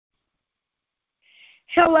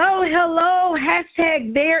Hello, hello.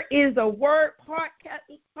 Hashtag There Is a Word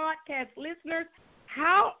podcast listeners.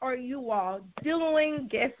 How are you all doing?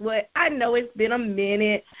 Guess what? I know it's been a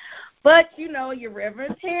minute, but your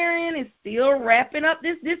Reverend Taryn is still wrapping up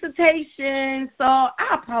this dissertation, so I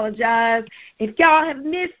apologize if y'all have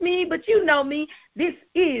missed me, but you know me. This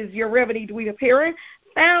is your Reverend Edwina Perrin,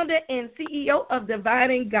 founder and CEO of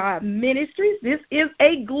Divine in God Ministries. This is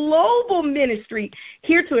a global ministry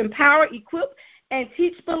here to empower, equip, and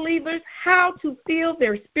teach believers how to fill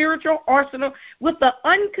their spiritual arsenal with the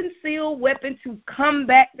unconcealed weapon to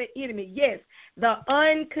combat the enemy. Yes, the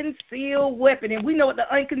unconcealed weapon. And we know what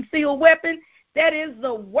the unconcealed weapon, that is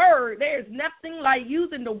the word. There is nothing like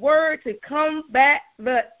using the word to combat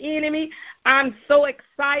the enemy. I'm so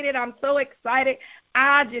excited.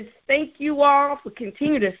 I just thank you all for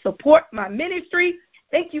continuing to support my ministry.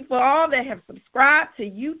 Thank you for all that have subscribed to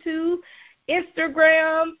YouTube,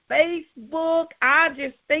 Instagram, Facebook. I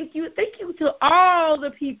just thank you. Thank you to all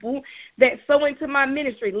the people that sow into my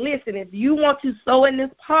ministry. Listen, if you want to sow in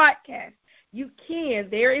this podcast, you can.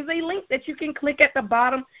 There is a link that you can click at the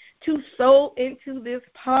bottom to sow into this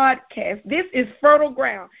podcast. This is fertile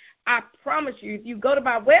ground. I promise you, if you go to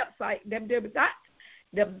my website,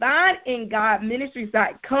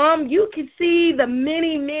 www.divineingodministries.com, you can see the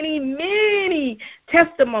many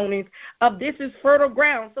testimonies of This is Fertile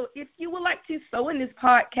Ground. So if you would like to sow in this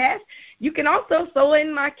podcast, you can also sow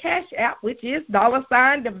in my Cash App, which is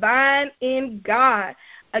 $Divine in God.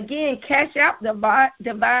 Again, Cash App,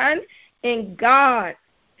 Divine in God.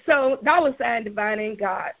 So $Divine in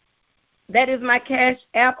God. That is my Cash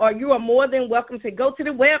App, or you are more than welcome to go to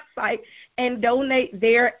the website and donate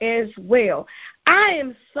there as well. I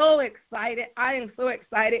am so excited. God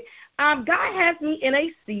has me in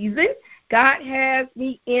a season. God has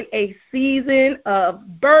me in a season of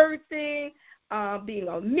birthing, being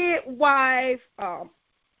a midwife,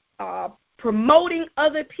 promoting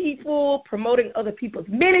other people's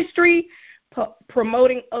ministry,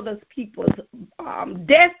 promoting other people's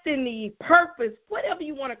destiny, purpose, whatever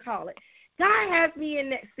you want to call it. God has me in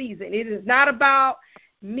that season. It is not about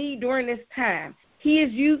me during this time. He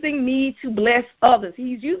is using me to bless others.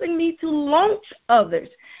 He's using me to launch others.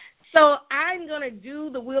 So I'm going to do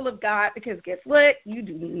the will of God, because guess what? You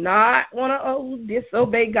do not want to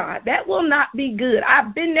disobey God. That will not be good.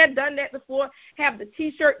 I've been there, done that before. Have the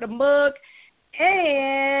T-shirt, the mug,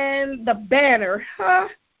 and the banner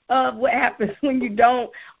of what happens when you don't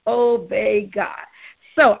obey God.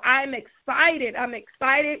 So I'm excited. I'm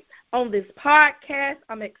excited on this podcast.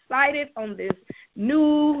 I'm excited on this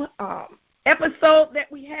new episode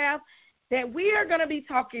that we have, that we are going to be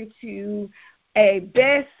talking to a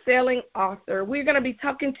best-selling author. We're going to be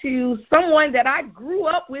talking to someone that I grew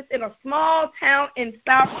up with in a small town in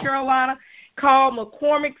South Carolina called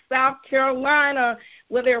McCormick, South Carolina,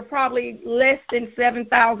 where there are probably less than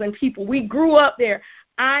 7,000 people. We grew up there.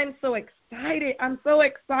 I'm so excited. I'm so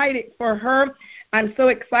excited for her. I'm so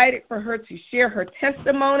excited for her to share her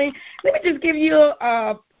testimony. Let me just give you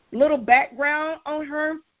a little background on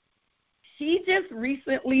her. She just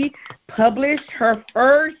recently published her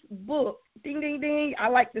first book. Ding, ding, ding. I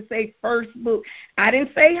like to say first book. I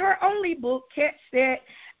didn't say her only book. Catch that.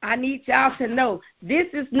 I need y'all to know this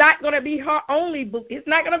is not going to be her only book. It's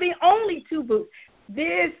not going to be only 2 books.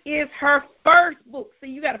 This is her first book. So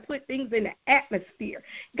you got to put things in the atmosphere.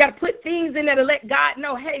 You got to put things in there to let God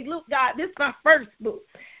know, hey, look, God, this is my first book.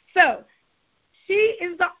 So she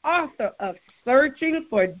is the author of Searching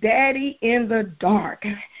for Daddy in the Dark.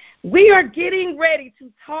 We are getting ready to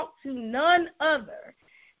talk to none other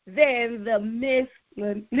than the Miss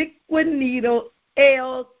Liquinita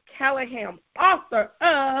Callaham, author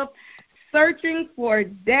of Searching for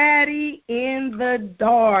Daddy in the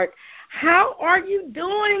Dark. How are you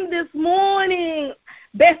doing this morning,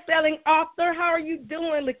 best-selling author? How are you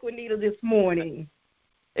doing, Liquinita, this morning?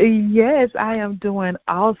 Yes, I am doing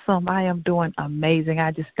awesome. I am doing amazing.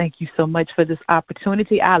 I just thank you so much for this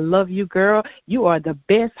opportunity. I love you, girl. You are the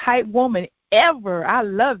best hype woman ever. I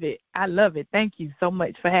love it. Thank you so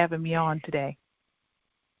much for having me on today.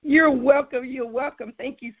 You're welcome.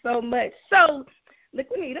 Thank you so much. So,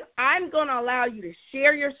 Liquinita, I'm going to allow you to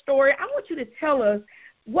share your story. I want you to tell us,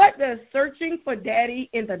 what does Searching for Daddy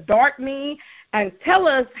in the Dark mean? And tell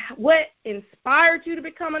us what inspired you to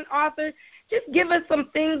become an author. Just give us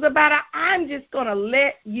some things about it. I'm just going to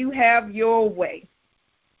let you have your way.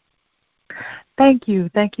 Thank you.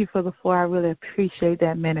 Thank you for the floor. I really appreciate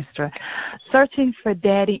that, Minister. Searching for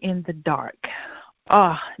Daddy in the Dark.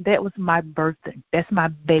 Oh, that was my birthday. That's my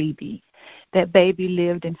baby. That baby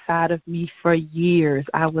lived inside of me for years.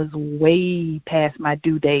 I was way past my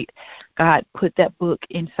due date. God put that book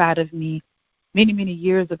inside of me many, many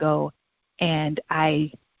years ago, and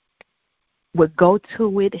I would go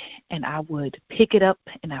to it and I would pick it up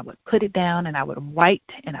and I would put it down and I would write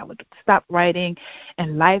and I would stop writing,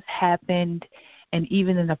 and life happened. And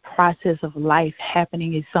even in the process of life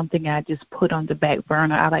happening is something I just put on the back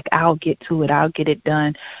burner. I'll get to it. I'll get it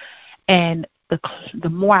done. And the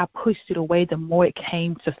more I pushed it away, the more it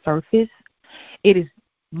came to surface. It is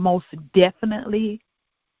most definitely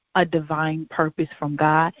a divine purpose from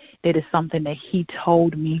God. That is something that He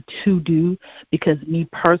told me to do, because me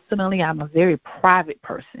personally, I'm a very private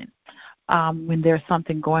person. When there's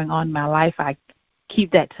something going on in my life, I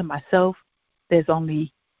keep that to myself. There's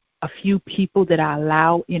only a few people that I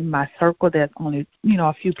allow in my circle. There's only,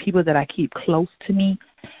 a few people that I keep close to me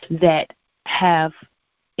that have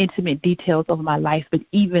intimate details of my life. But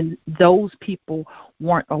even those people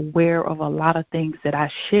weren't aware of a lot of things that I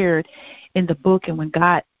shared in the book. And when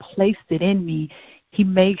God placed it in me, He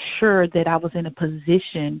made sure that I was in a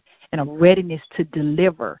position and a readiness to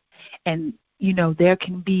deliver. And, there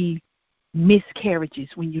can be miscarriages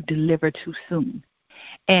when you deliver too soon.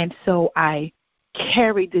 And so I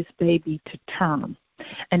carried this baby to term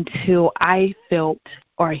until I felt,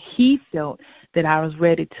 or he felt, that I was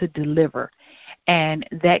ready to deliver. And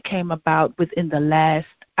that came about within the last,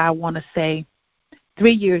 I want to say,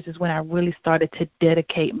 3 years is when I really started to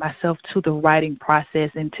dedicate myself to the writing process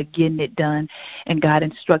and to getting it done. And God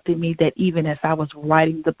instructed me that even as I was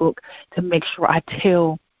writing the book, to make sure I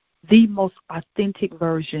tell the most authentic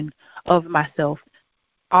version of myself,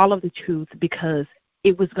 all of the truth, because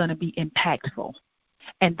it was going to be impactful.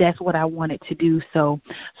 And that's what I wanted to do. So,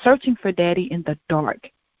 Searching for Daddy in the Dark,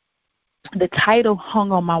 the title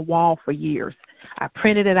hung on my wall for years. I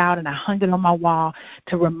printed it out and I hung it on my wall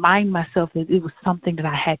to remind myself that it was something that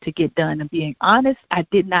I had to get done. And being honest, I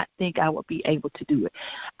did not think I would be able to do it.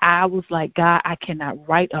 I was like, God, I cannot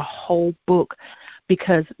write a whole book,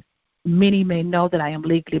 because many may know that I am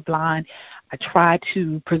legally blind. I tried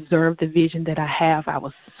to preserve the vision that I have. I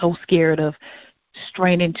was so scared of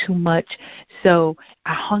straining too much. So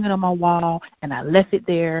I hung it on my wall and I left it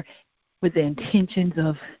there with the intentions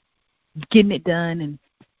of getting it done. And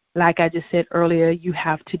like I just said earlier, you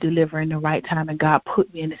have to deliver in the right time, and God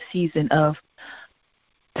put me in a season of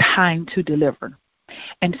time to deliver.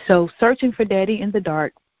 And so, Searching for Daddy in the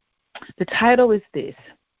Dark, the title is this.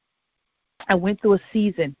 I went through a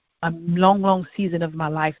season, a long, long season of my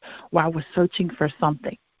life where I was searching for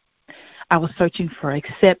something. I was searching for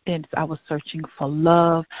acceptance. I was searching for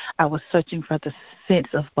love. I was searching for the sense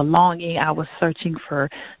of belonging. I was searching for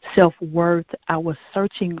self-worth. I was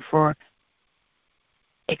searching for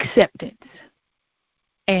acceptance.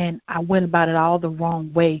 And I went about it all the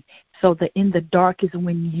wrong way. So the in the dark is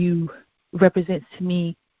when you represents to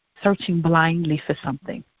me searching blindly for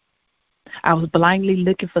something. I was blindly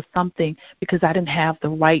looking for something because I didn't have the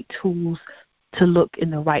right tools to look in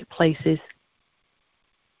the right places.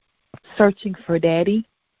 Searching for Daddy,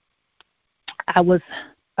 I was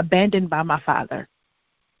abandoned by my father.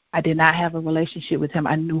 I did not have a relationship with him.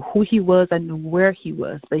 I knew who he was. I knew where he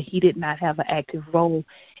was, but he did not have an active role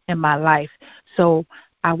in my life. So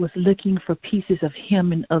I was looking for pieces of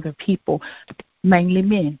him in other people, mainly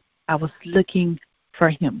men. I was looking for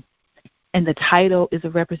him. And the title is a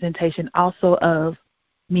representation also of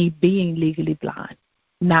me being legally blind,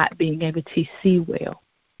 not being able to see well,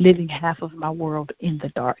 living half of my world in the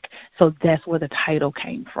dark. So that's where the title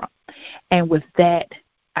came from. And with that,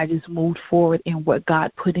 I just moved forward in what God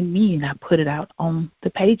put in me, and I put it out on the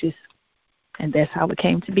pages. And that's how it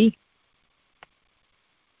came to be.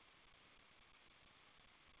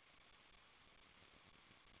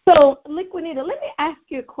 So, Liquinita, let me ask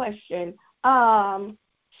you a question.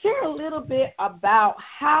 Share a little bit about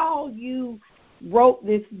how you wrote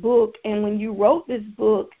this book, and when you wrote this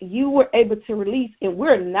book, you were able to release, and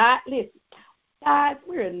listen, guys,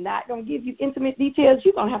 we're not going to give you intimate details.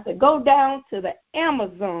 You're going to have to go down to the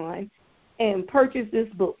Amazon and purchase this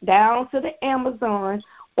book, down to the Amazon,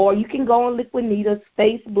 or you can go on Liquinita's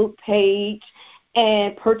Facebook page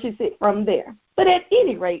and purchase it from there. But at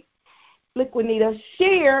any rate, Liquinita,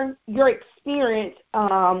 share your experience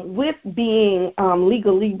with being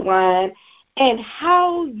legally blind and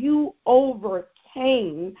how you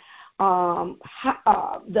overcame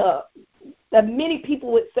the many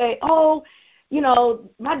people would say, oh,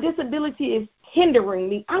 my disability is hindering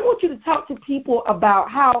me. I want you to talk to people about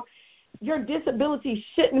how your disability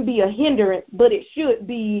shouldn't be a hindrance, but it should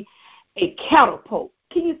be a catapult.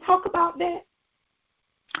 Can you talk about that?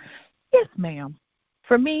 Yes, ma'am.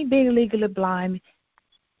 For me, being legally blind,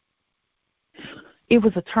 it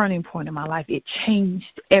was a turning point in my life. It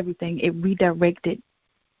changed everything. It redirected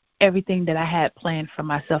everything that I had planned for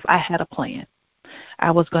myself. I had a plan.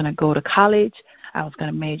 I was going to go to college. I was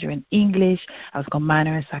going to major in English. I was going to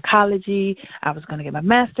minor in psychology. I was going to get my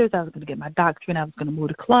master's. I was going to get my doctorate. I was going to move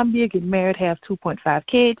to Columbia, get married, have 2.5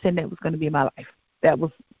 kids, and that was going to be my life. That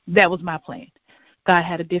was my plan. God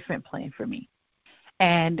had a different plan for me.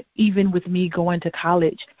 And even with me going to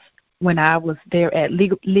college, when I was there at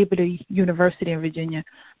Liberty University in Virginia,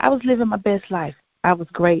 I was living my best life. I was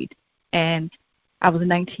great. And I was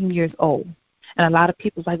 19 years old. And a lot of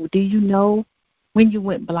people like, well, do you know when you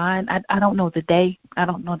went blind? I don't know the day. I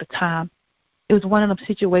don't know the time. It was one of those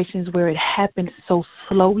situations where it happened so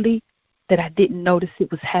slowly that I didn't notice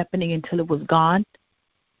it was happening until it was gone.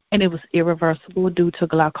 And it was irreversible due to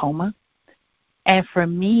glaucoma. And for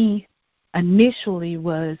me, initially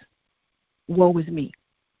was, woe is me.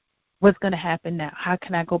 What's going to happen now? How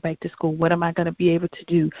can I go back to school? What am I going to be able to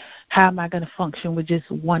do? How am I going to function with just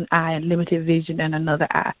one eye and limited vision and another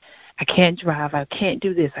eye? I can't drive. I can't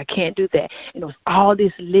do this. I can't do that. And it was all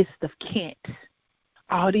this list of can'ts,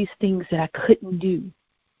 all these things that I couldn't do.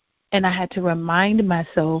 And I had to remind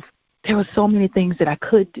myself there were so many things that I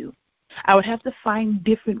could do. I would have to find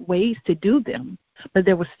different ways to do them, but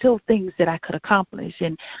there were still things that I could accomplish.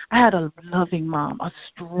 And I had a loving mom, a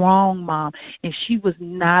strong mom, and she was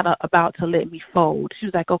not about to let me fold. She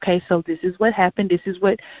was like, okay, so this is what happened. This is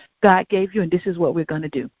what God gave you, and this is what we're going to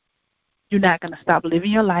do. You're not going to stop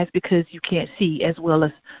living your life because you can't see as well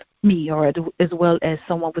as me or as well as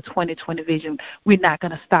someone with 20/20 vision. We're not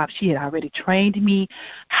going to stop. She had already trained me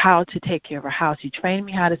how to take care of her house. She trained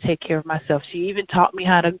me how to take care of myself. She even taught me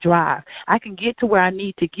how to drive. I can get to where I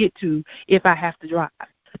need to get to if I have to drive.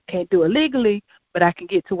 Can't do it legally, but I can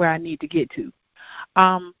get to where I need to get to.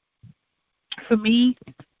 For me,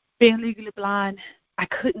 being legally blind, I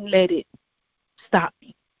couldn't let it stop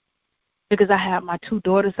me, because I had my 2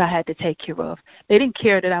 daughters I had to take care of. They didn't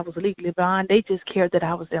care that I was legally blind. They just cared that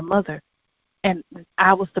I was their mother. And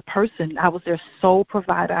I was the person. I was their sole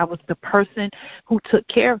provider. I was the person who took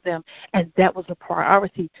care of them, and that was a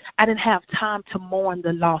priority. I didn't have time to mourn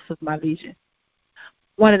the loss of my vision.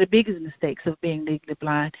 One of the biggest mistakes of being legally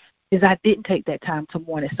blind is I didn't take that time to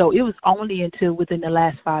mourn it. So it was only until within the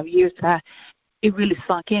last 5 years that it really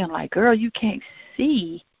sunk in, like, girl, you can't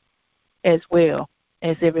see as well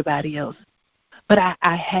as everybody else. But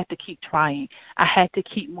I had to keep trying. I had to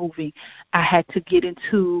keep moving. I had to get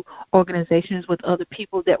into organizations with other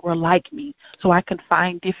people that were like me so I could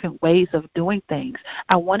find different ways of doing things.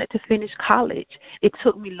 I wanted to finish college. It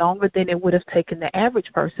took me longer than it would have taken the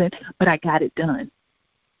average person, but I got it done.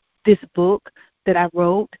 This book that I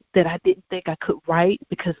wrote that I didn't think I could write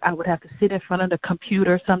because I would have to sit in front of the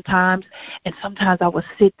computer sometimes, and sometimes I would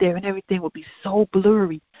sit there and everything would be so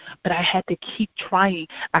blurry, but I had to keep trying.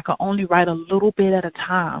 I could only write a little bit at a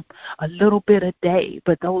time, a little bit a day,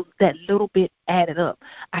 but that little bit added up.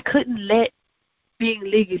 I couldn't let being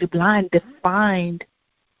legally blind define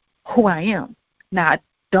who I am. Now,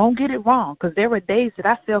 don't get it wrong, because there were days that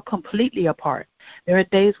I felt completely apart. There are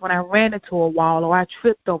days when I ran into a wall, or I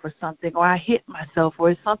tripped over something, or I hit myself,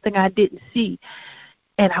 or it's something I didn't see,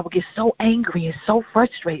 and I would get so angry and so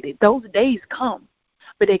frustrated. Those days come,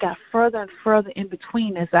 but they got further and further in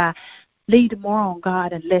between as I leaned more on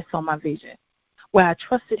God and less on my vision, where I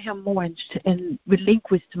trusted Him more and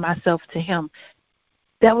relinquished myself to Him.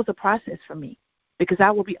 That was a process for me, because I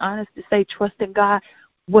will be honest to say trusting God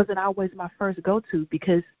wasn't always my first go-to,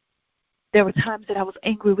 because there were times that I was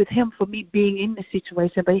angry with Him for me being in the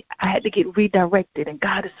situation, but I had to get redirected, and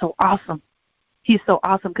God is so awesome. He's so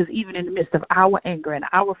awesome, because even in the midst of our anger and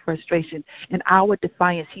our frustration and our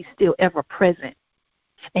defiance, He's still ever present,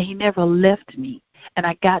 and He never left me. And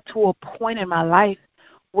I got to a point in my life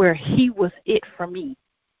where He was it for me.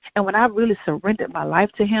 And when I really surrendered my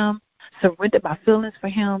life to Him, surrendered my feelings for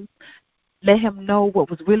Him, let Him know what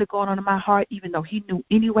was really going on in my heart, even though He knew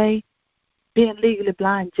anyway, being legally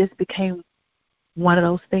blind just became one of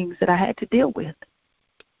those things that I had to deal with.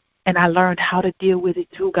 And I learned how to deal with it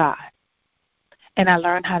through God. And I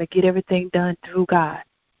learned how to get everything done through God.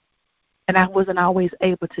 And I wasn't always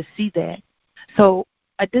able to see that. So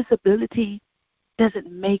a disability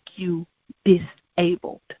doesn't make you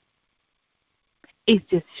disabled. It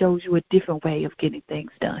just shows you a different way of getting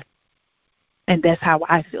things done. And that's how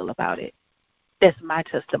I feel about it. That's my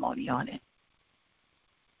testimony on it.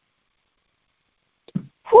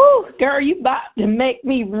 Whew, girl, you about to make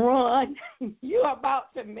me run. You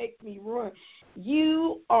about to make me run.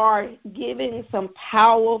 You are giving some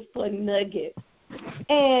powerful nuggets.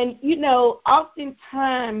 And,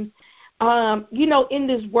 oftentimes, in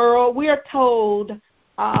this world, we are told,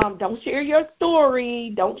 don't share your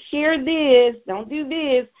story, don't share this, don't do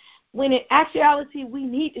this, when in actuality, we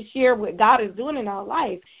need to share what God is doing in our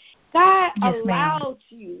life. God Yes, allowed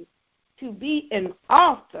you to be an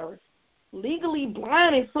author, legally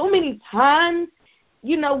blind, and so many times,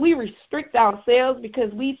 we restrict ourselves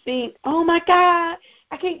because we think, oh, my God,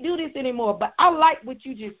 I can't do this anymore. But I like what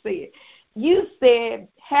you just said. You said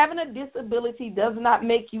having a disability does not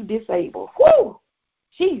make you disabled. Whew,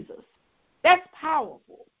 Jesus, that's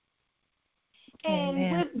powerful. And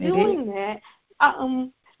Amen. with doing that,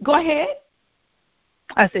 go ahead.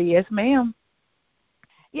 I said, yes, ma'am.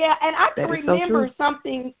 Yeah, and I can remember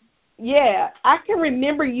something. Yeah, I can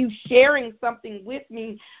remember you sharing something with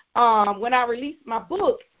me when I released my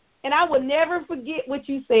book, and I will never forget what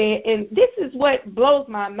you said, and this is what blows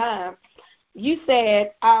my mind. You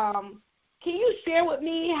said, can you share with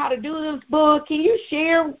me how to do this book? Can you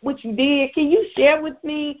share what you did? Can you share with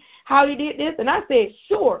me how you did this? And I said,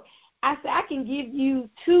 sure. I said, I can give you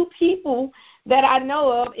 2 people that I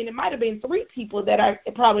know of, and it might have been 3 people that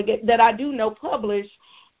I do know published.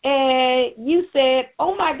 And you said,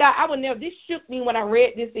 oh, my God, I would never. This shook me when I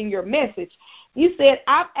read this in your message. You said,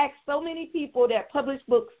 I've asked so many people that publish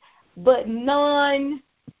books, but none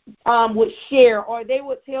would share, or they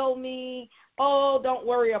would tell me, oh, don't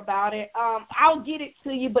worry about it. I'll get it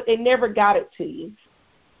to you, but they never got it to you.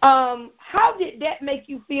 How did that make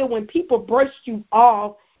you feel when people brushed you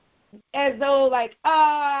off as though, like,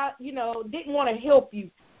 didn't want to help you?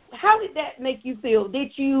 How did that make you feel?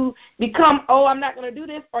 Did you become, oh, I'm not going to do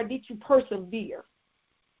this, or did you persevere?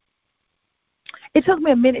 It took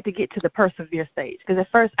me a minute to get to the persevere stage, because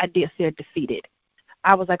at first I did feel defeated.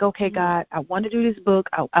 I was like, okay, God, I want to do this book.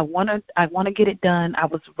 I want to get it done. I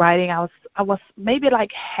was writing. I was maybe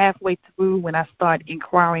like halfway through when I started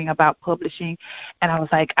inquiring about publishing, and I was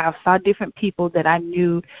like, I saw different people that I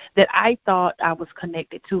knew that I thought I was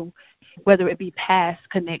connected to, whether it be past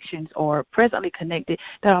connections or presently connected,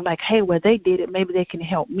 that I'm like, hey, well, they did it. Maybe they can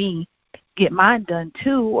help me get mine done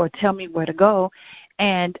too, or tell me where to go.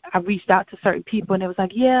 And I reached out to certain people, and it was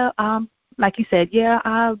like, yeah, like you said, yeah,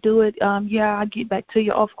 I'll do it. Yeah, I'll get back to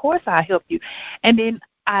you. Of course, I'll help you. And then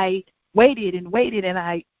I waited, and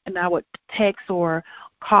I would text or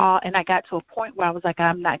call, and I got to a point where I was like,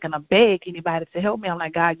 I'm not going to beg anybody to help me. I'm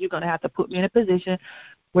like, God, you're going to have to put me in a position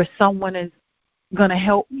where someone is going to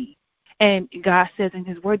help me. And God says in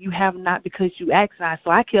his word, you have not because you ask not.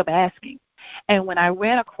 So I kept asking. And when I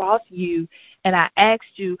ran across you and I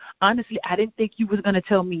asked you, honestly, I didn't think you was going to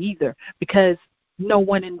tell me either, because no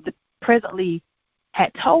one presently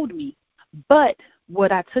had told me. But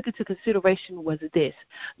what I took into consideration was this: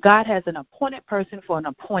 God has an appointed person for an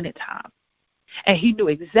appointed time. And he knew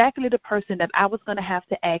exactly the person that I was going to have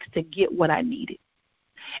to ask to get what I needed.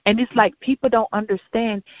 And it's like people don't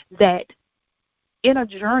understand that in a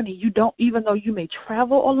journey, you don't, even though you may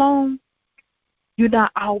travel alone, you're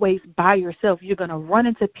not always by yourself. You're going to run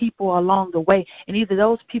into people along the way, and either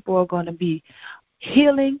those people are going to be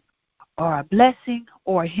healing or a blessing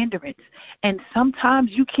or a hindrance. And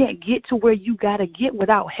sometimes you can't get to where you got to get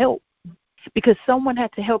without help, because someone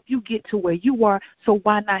had to help you get to where you are, so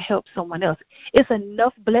why not help someone else? It's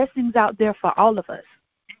enough blessings out there for all of us.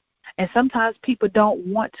 And sometimes people don't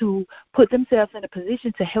want to put themselves in a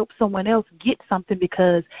position to help someone else get something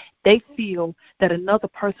because they feel that another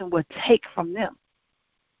person will take from them.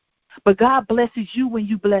 But God blesses you when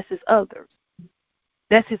you blesses others.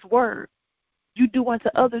 That's his word. You do unto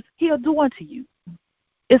others, he'll do unto you.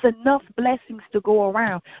 It's enough blessings to go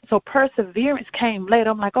around. So perseverance came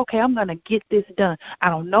later. I'm like, okay, I'm going to get this done. I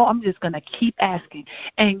don't know. I'm just going to keep asking.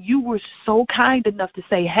 And you were so kind enough to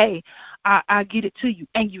say, hey, I'll get it to you.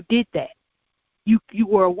 And you did that. You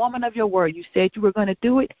were a woman of your word. You said you were going to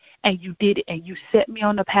do it, and you did it. And you set me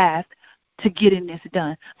on the path to getting this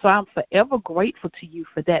done. So I'm forever grateful to you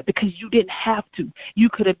for that, because you didn't have to. You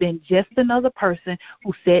could have been just another person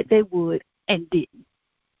who said they would and didn't.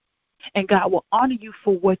 And God will honor you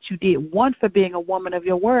for what you did. 1, for being a woman of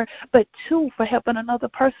your word, but 2, for helping another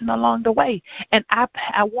person along the way. And I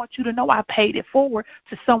want you to know I paid it forward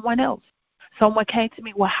to someone else. Someone came to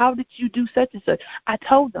me, well, how did you do such and such? I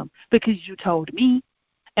told them, because you told me.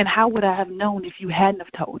 And how would I have known if you hadn't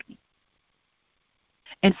have told me?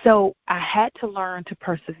 And so I had to learn to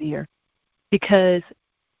persevere, because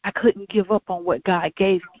I couldn't give up on what God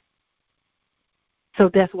gave me. So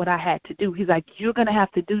that's what I had to do. He's like, you're going to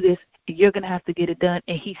have to do this, and you're going to have to get it done,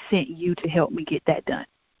 and he sent you to help me get that done.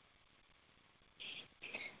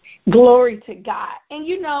 Glory to God. And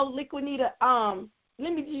Liquinita,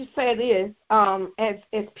 let me just say this,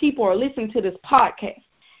 as people are listening to this podcast,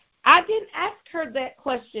 I didn't ask her that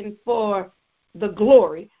question for the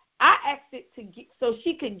glory. I asked it so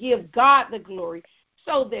she could give God the glory,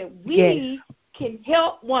 so that we can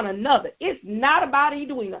help one another. It's not about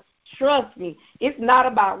Edwina. trust me, it's not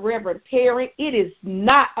about Reverend Perry. It is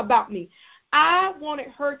not about me. I wanted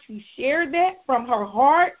her to share that from her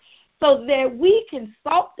heart so that we can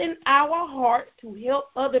soften our hearts to help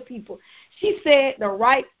other people. She said the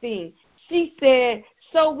right thing. She said,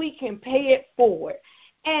 so we can pay it forward.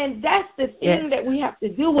 And that's the thing that we have to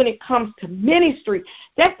do when it comes to ministry.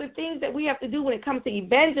 That's the things that we have to do when it comes to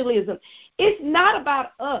evangelism. It's not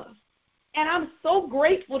about us. And I'm so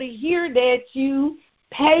grateful to hear that you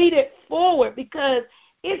paid it forward, because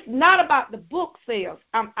it's not about the book sales.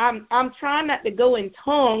 I'm trying not to go in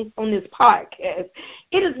tongues on this podcast.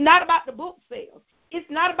 It is not about the book sales. It's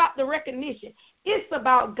not about the recognition. It's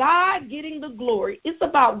about God getting the glory. It's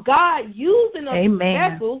about God using us as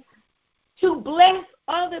vessels to bless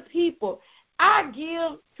other people. I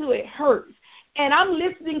give till it hurts. And I'm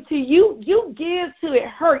listening to you. You give till it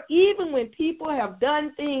hurts, even when people have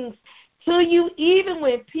done things to you, even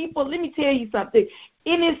when people, let me tell you something.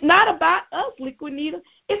 And it's not about us, Liquinita.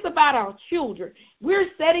 It's about our children. We're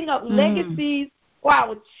setting up legacies for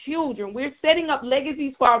our children. We're setting up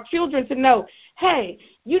legacies for our children to know, hey,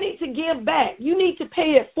 you need to give back. You need to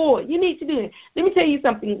pay it forward. You need to do it. Let me tell you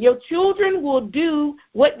something. Your children will do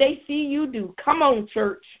what they see you do. Come on,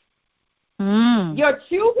 church. Your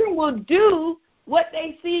children will do what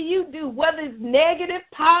they see you do, whether it's negative,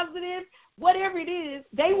 positive, whatever it is,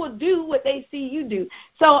 they will do what they see you do.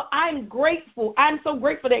 So I'm grateful. I'm so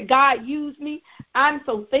grateful that God used me. I'm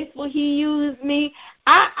so thankful he used me.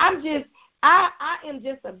 I am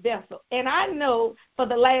just a vessel. And I know for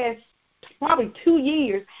the last probably 2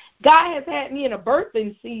 years, God has had me in a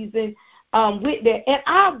birthing season with that. And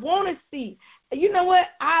I want to see, you know what?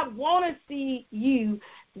 I want to see you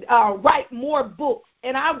write more books.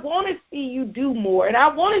 And I want to see you do more. And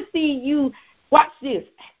I want to see you, watch this,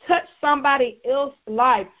 touch somebody else's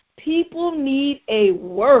life. People need a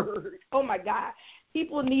word. Oh, my God.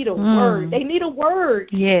 People need a word. They need a word.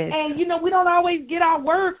 Yes. And, you know, we don't always get our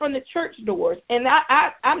word from the church doors. And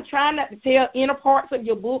I'm trying not to tell inner parts of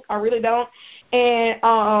your book. I really don't. And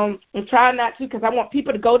I'm trying not to, because I want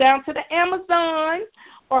people to go down to the Amazon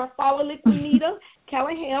or follow Liquinita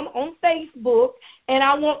Callaham on Facebook. And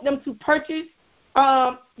I want them to purchase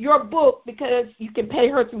your book, because you can pay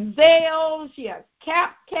her through Zelle. She has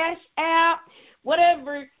Cash App,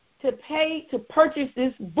 whatever, to pay to purchase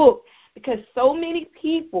this book, because so many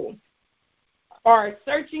people are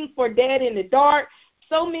searching for dad in the dark.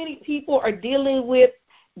 So many people are dealing with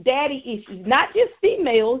daddy issues, not just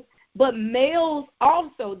females, but males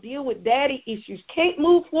also deal with daddy issues, can't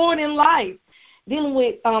move forward in life dealing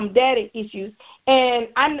with daddy issues. And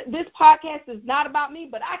this podcast is not about me,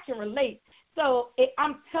 but I can relate. So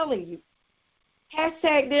I'm telling you,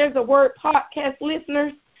 hashtag There's a Word podcast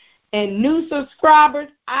listeners and new subscribers,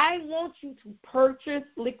 I want you to purchase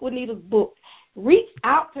Liquinita's book. Reach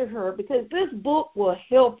out to her, because this book will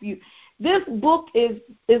help you. This book is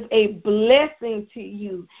a blessing to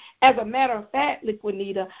you. As a matter of fact,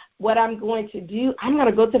 Liquinita, what I'm going to do, I'm going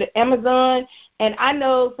to go to the Amazon, and I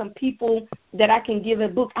know some people that I can give a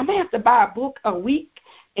book. I may have to buy a book a week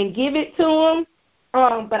and give it to them.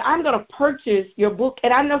 But I'm going to purchase your book,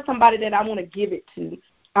 and I know somebody that I want to give it to.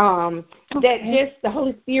 That just the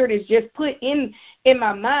Holy Spirit is just put in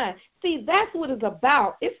my mind. See, that's what it's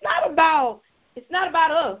about. It's not about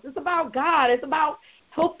us. It's about God. It's about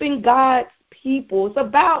helping God's people. It's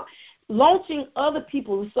about launching other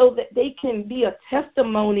people so that they can be a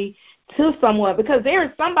testimony to someone, because there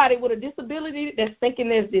is somebody with a disability that's thinking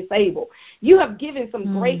they're disabled. You have given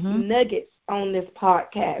some great nuggets on this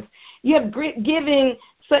podcast. You have given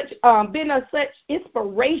been of such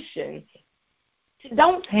inspiration.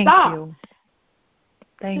 Don't stop.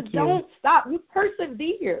 Thank you. Don't stop. You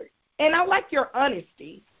persevered. And I like your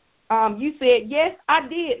honesty. You said, yes, I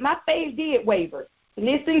did. My faith did waver.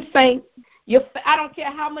 Listen, saints, I don't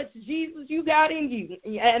care how much Jesus you got in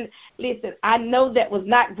you. And listen, I know that was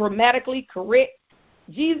not grammatically correct.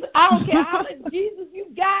 Jesus, I don't care how much Jesus you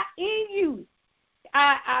got in you.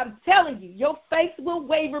 I'm telling you, your faith will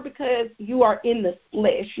waver, because you are in the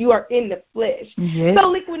flesh. You are in the flesh. Yes.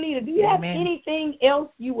 So, Liquinita, do you have anything else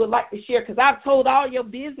you would like to share? Because I've told all your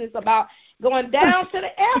business about going down to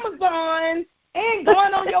the Amazon and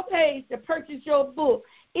going on your page to purchase your book.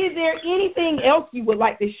 Is there anything else you would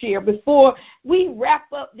like to share before we wrap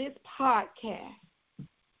up this podcast?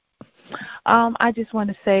 I just want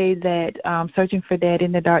to say that Searching for Dad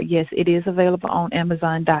in the Dark, yes, it is available on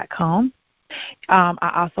Amazon.com.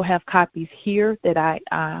 I also have copies here that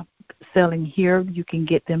I'm selling here. You can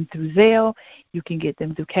get them through Zelle. You can get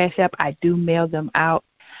them through Cash App. I do mail them out.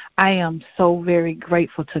 I am so very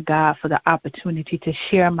grateful to God for the opportunity to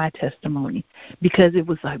share my testimony, because it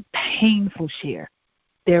was a painful share.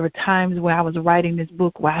 There were times where I was writing this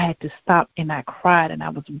book where I had to stop and I cried and I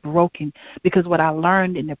was broken, because what I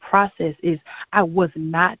learned in the process is I was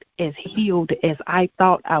not as healed as I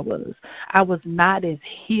thought I was. I was not as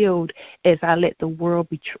healed as I let the world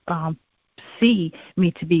see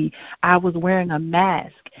me to be. I was wearing a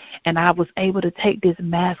mask, and I was able to take this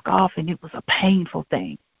mask off, and it was a painful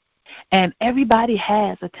thing. And everybody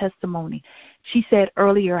has a testimony. She said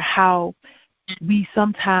earlier how we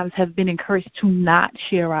sometimes have been encouraged to not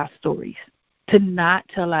share our stories, to not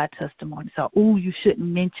tell our testimony. So, you shouldn't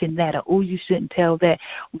mention that, or you shouldn't tell that.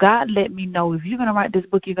 God let me know, if you're going to write this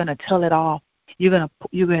book, you're going to tell it all. You're going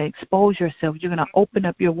to expose yourself. You're going to open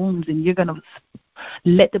up your wounds, and you're going to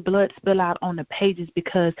let the blood spill out on the pages,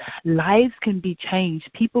 because lives can be changed.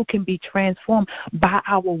 People can be transformed by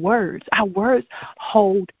our words. Our words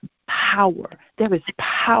hold power. There is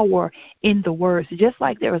power in the words. Just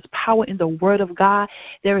like there is power in the word of God,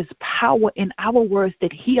 there is power in our words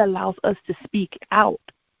that He allows us to speak out.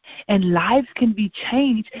 And lives can be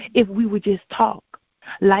changed if we would just talk.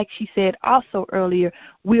 Like she said also earlier,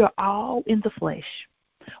 we are all in the flesh.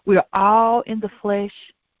 We are all in the flesh,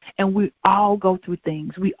 and we all go through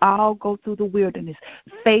things. We all go through the wilderness.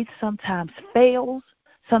 Faith sometimes fails.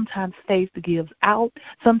 Sometimes faith gives out.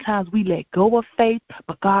 Sometimes we let go of faith,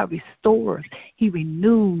 but God restores. He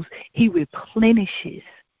renews. He replenishes.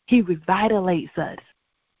 He revitalates us,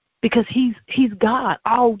 because He's God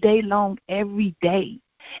all day long, every day.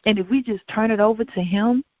 And if we just turn it over to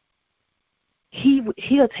Him,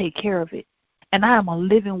 He'll take care of it. And I am a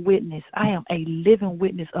living witness. I am a living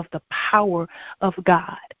witness of the power of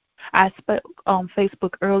God. I spoke on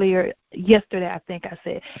Facebook earlier, yesterday I think I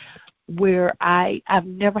said, where I've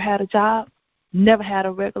never had a job, never had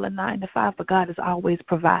a regular 9-to-5, but God has always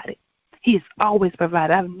provided. He has always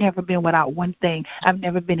provided. I've never been without one thing. I've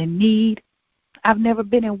never been in need. I've never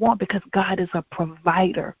been in want, because God is a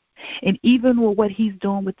provider. And even with what He's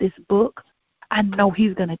doing with this book, I know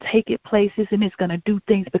He's going to take it places, and it's going to do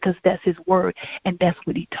things, because that's His word, and that's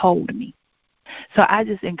what He told me. So I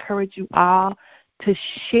just encourage you all to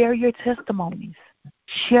share your testimonies.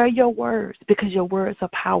 Share your words, because your words are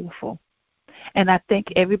powerful. And I thank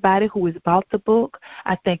everybody who has bought the book.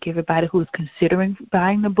 I thank everybody who is considering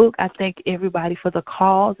buying the book. I thank everybody for the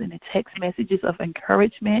calls and the text messages of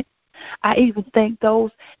encouragement. I even thank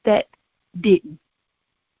those that didn't,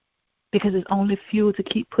 because it's only fuel to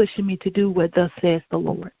keep pushing me to do what thus says the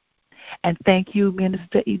Lord. And thank you,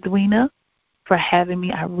 Minister Edwina, for having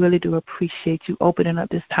me. I really do appreciate you opening up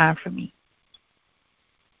this time for me.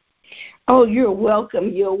 Oh, you're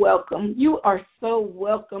welcome. You're welcome. You are so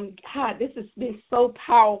welcome. God, this has been so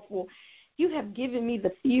powerful. You have given me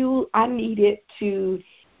the fuel I needed to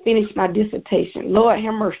finish my dissertation. Lord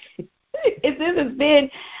have mercy. This has been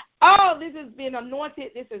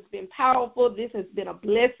anointed. This has been powerful. This has been a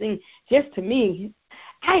blessing just to me.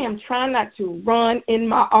 I am trying not to run in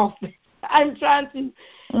my office. I'm trying to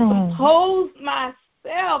compose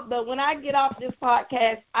myself, but when I get off this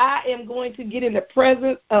podcast, I am going to get in the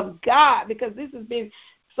presence of God, because this has been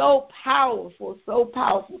so powerful, so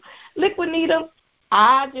powerful. Liquinita,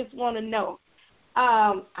 I just want to know,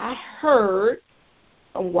 I heard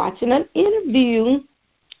from watching an interview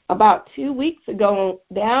about 2 weeks ago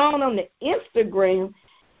down on the Instagram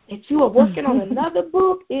that you are working on another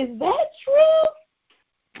book. Is that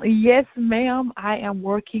true? Yes, ma'am. I am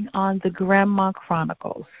working on the Grandma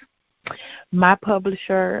Chronicles. My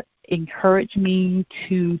publisher encouraged me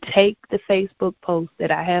to take the Facebook posts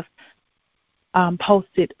that I have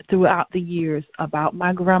posted throughout the years about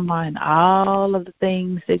my grandma and all of the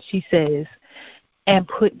things that she says, and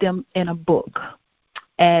put them in a book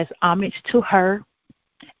as homage to her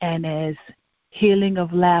and as healing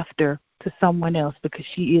of laughter to someone else, because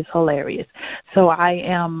she is hilarious. So I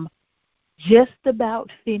am just about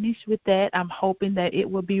finished with that. I'm hoping that it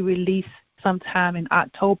will be released sometime in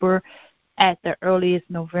October, at the earliest,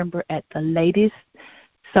 November at the latest.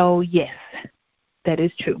 So, yes, that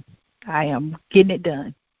is true. I am getting it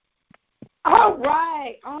done. All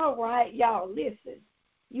right, y'all, listen.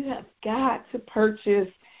 You have got to purchase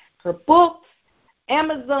her books.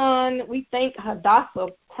 Amazon, we thank Hadassah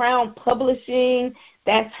Crown Publishing.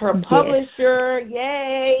 That's her publisher.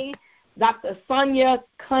 Yay. Dr. Sonia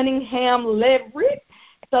Cunningham Leverett.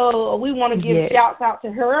 So we want to give shouts out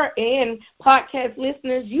to her. And podcast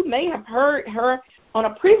listeners, you may have heard her on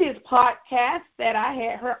a previous podcast that I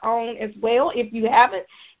had her on as well. If you haven't,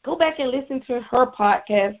 go back and listen to her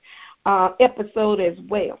podcast episode as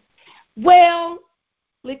well. Well,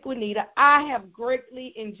 Liquinita, I have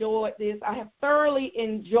greatly enjoyed this. I have thoroughly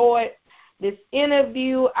enjoyed this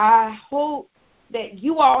interview. I hope that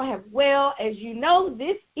you all have well. As you know,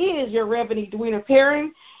 this is your Reverend Edwina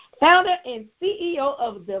Perrin, founder and CEO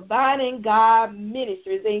of Divine and God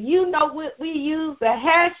Ministries. And you know what we use, the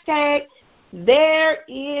hashtag, there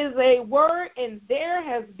is a word, and there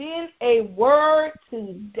has been a word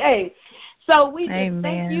today. So we just Amen.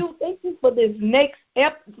 thank you. Thank you for this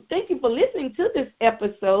thank you for listening to this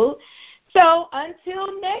episode. So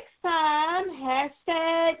until next time,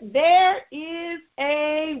 hashtag, there is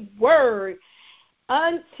a word.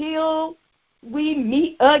 Until we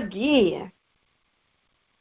meet again.